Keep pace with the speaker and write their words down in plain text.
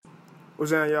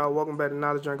What's up, y'all? Welcome back to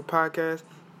Knowledge Junkie Podcast.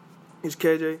 It's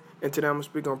KJ, and today I'm going to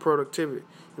speak on productivity. You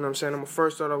know what I'm saying? I'm going to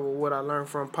first start off with what I learned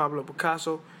from Pablo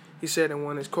Picasso. He said in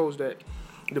one of his quotes that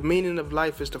the meaning of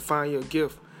life is to find your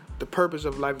gift. The purpose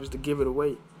of life is to give it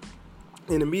away.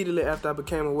 And immediately after I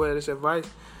became aware of this advice,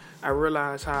 I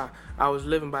realized how I was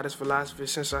living by this philosophy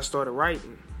since I started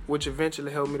writing, which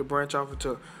eventually helped me to branch off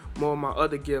into more of my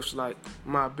other gifts, like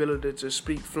my ability to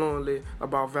speak fluently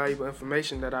about valuable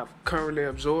information that I've currently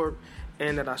absorbed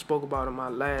and that I spoke about in my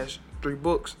last 3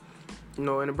 books. And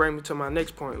it brings me to my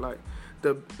next point, like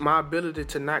my ability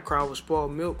to not cry over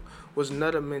spoiled milk was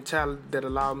another mentality that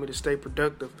allowed me to stay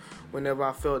productive whenever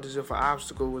I felt as if an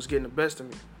obstacle was getting the best of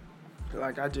me.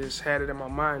 Like I just had it in my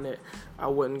mind that I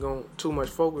wasn't going to too much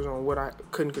focus on what I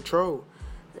couldn't control.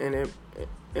 And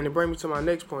it brings me to my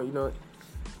next point.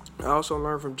 I also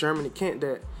learned from Jeremy Kent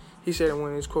that he said in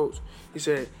one of his quotes, he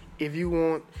said, if you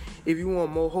want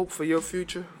more hope for your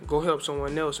future, go help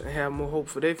someone else and have more hope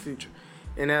for their future.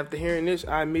 And after hearing this,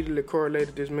 I immediately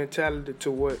correlated this mentality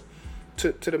to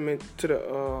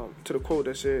the quote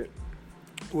that said,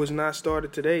 "Was not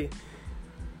started today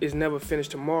is never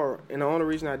finished tomorrow." And the only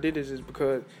reason I did this is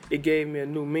because it gave me a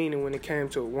new meaning when it came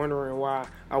to wondering why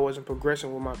I wasn't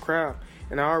progressing with my craft.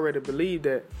 And I already believed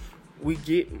that we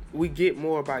get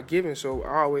more by giving, so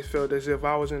I always felt as if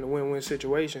I was in a win-win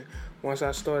situation once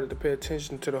I started to pay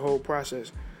attention to the whole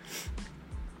process.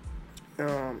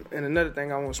 And another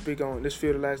thing I want to speak on, this few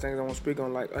of the last things I want to speak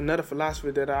on, like another philosophy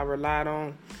that I relied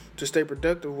on to stay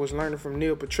productive was learning from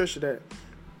Neil Patricia that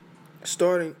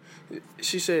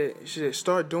she said,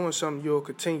 start doing something, you'll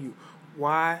continue.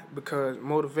 Why? Because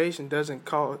motivation doesn't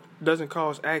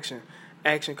cause action.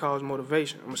 Action causes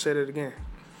motivation. I'm going to say that again.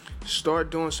 Start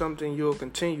doing something, you'll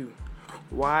continue.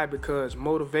 Why? Because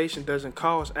motivation doesn't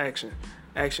cause action.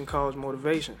 Action causes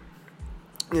motivation.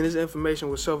 And this information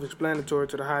was self-explanatory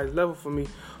to the highest level for me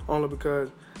only because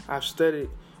I've studied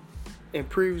and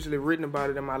previously written about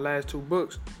it in my last 2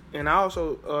 books. And I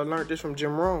also learned this from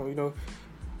Jim Rohn.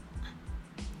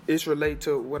 It's related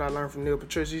to what I learned from Neil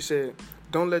Patricia. He said,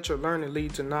 don't let your learning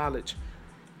lead to knowledge.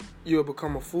 You'll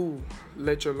become a fool.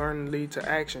 Let your learning lead to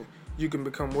action. You can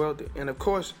become wealthy. And of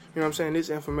course, this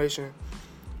information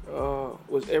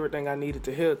was everything I needed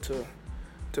to hear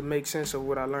to make sense of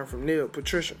what I learned from Neil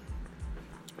Patricia.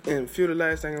 And a few of the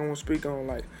last things I want to speak on,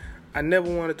 like I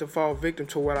never wanted to fall victim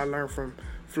to what I learned from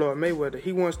Floyd Mayweather.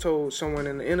 He once told someone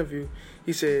in the interview,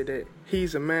 he said that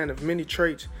he's a man of many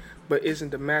traits, but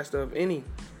isn't the master of any.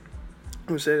 I'm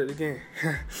going to say that again.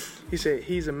 He said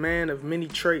he's a man of many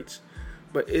traits,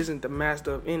 but isn't the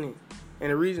master of any.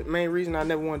 And the main reason I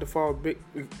never wanted to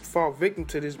fall victim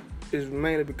to this is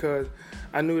mainly because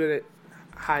I knew that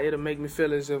how it'll make me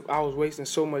feel as if I was wasting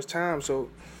so much time. So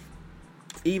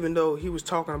even though he was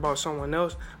talking about someone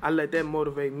else, I let that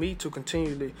motivate me to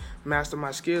continually master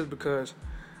my skills because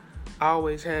I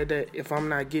always had that if I'm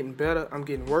not getting better, I'm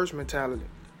getting worse mentality.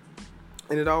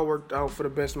 And it all worked out for the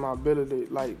best of my ability,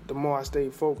 like the more I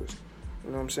stayed focused.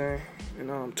 You know what I'm saying?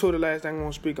 And 2 of the last things I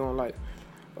want to speak on, like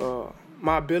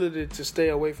my ability to stay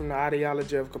away from the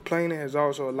ideology of complaining has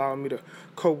also allowed me to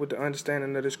cope with the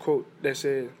understanding of this quote that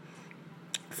says,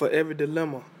 for every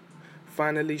dilemma,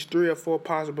 find at least 3 or 4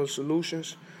 possible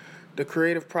solutions. The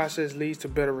creative process leads to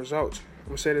better results. I'm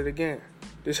going to say that again.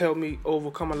 This helped me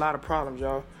overcome a lot of problems,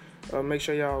 y'all. Make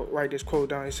sure y'all write this quote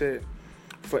down. It said,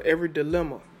 for every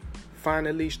dilemma, find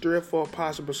at least 3 or 4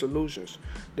 possible solutions.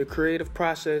 The creative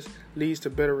process leads to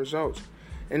better results.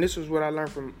 And this is what I learned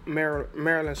from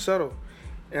Marilyn Suttle.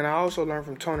 And I also learned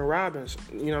from Tony Robbins.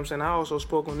 You know what I'm saying? I also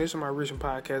spoke on this in my recent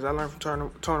podcast. I learned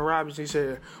from Tony Robbins. He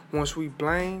said, once we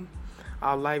blame,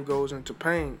 our life goes into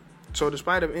pain. So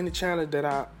despite of any challenge that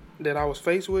I was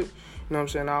faced with, you know what I'm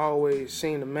saying, I always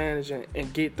seemed to manage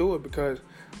and get through it because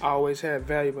I always had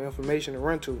valuable information to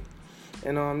run to.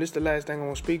 And this is the last thing I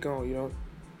want to speak on,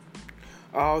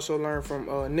 I also learned from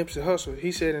Nipsey Hussle.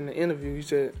 He said in the interview, he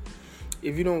said,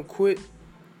 if you don't quit,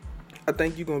 I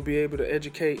think you're going to be able to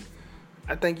educate.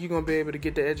 I think you're going to be able to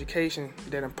get the education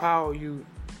that empower you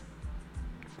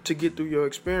to get through your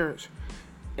experience.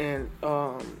 And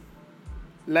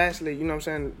lastly,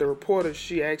 the reporter,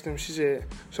 she asked him, she said,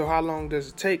 so how long does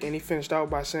it take? And he finished out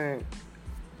by saying,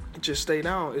 just stay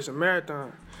down. It's a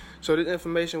marathon. So this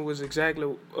information was exactly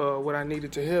what I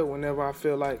needed to hear whenever I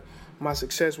feel like my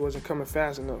success wasn't coming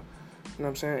fast enough. You know what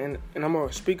I'm saying? And I'm going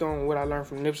to speak on what I learned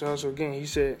from Nipsey Hussle again. He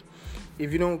said,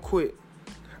 if you don't quit,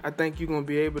 I think you're going to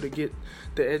be able to get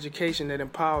the education that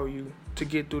empower you to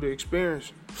get through the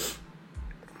experience.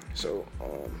 So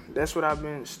that's what I've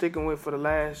been sticking with for the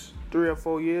last 3 or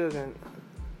 4 years. And,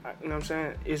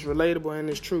 it's relatable and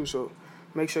it's true. So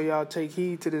make sure y'all take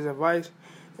heed to this advice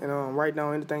and write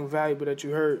down anything valuable that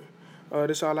you heard.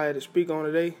 That's all I had to speak on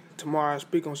today. Tomorrow I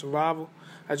speak on survival.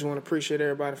 I just want to appreciate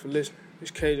everybody for listening.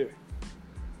 It's KJ.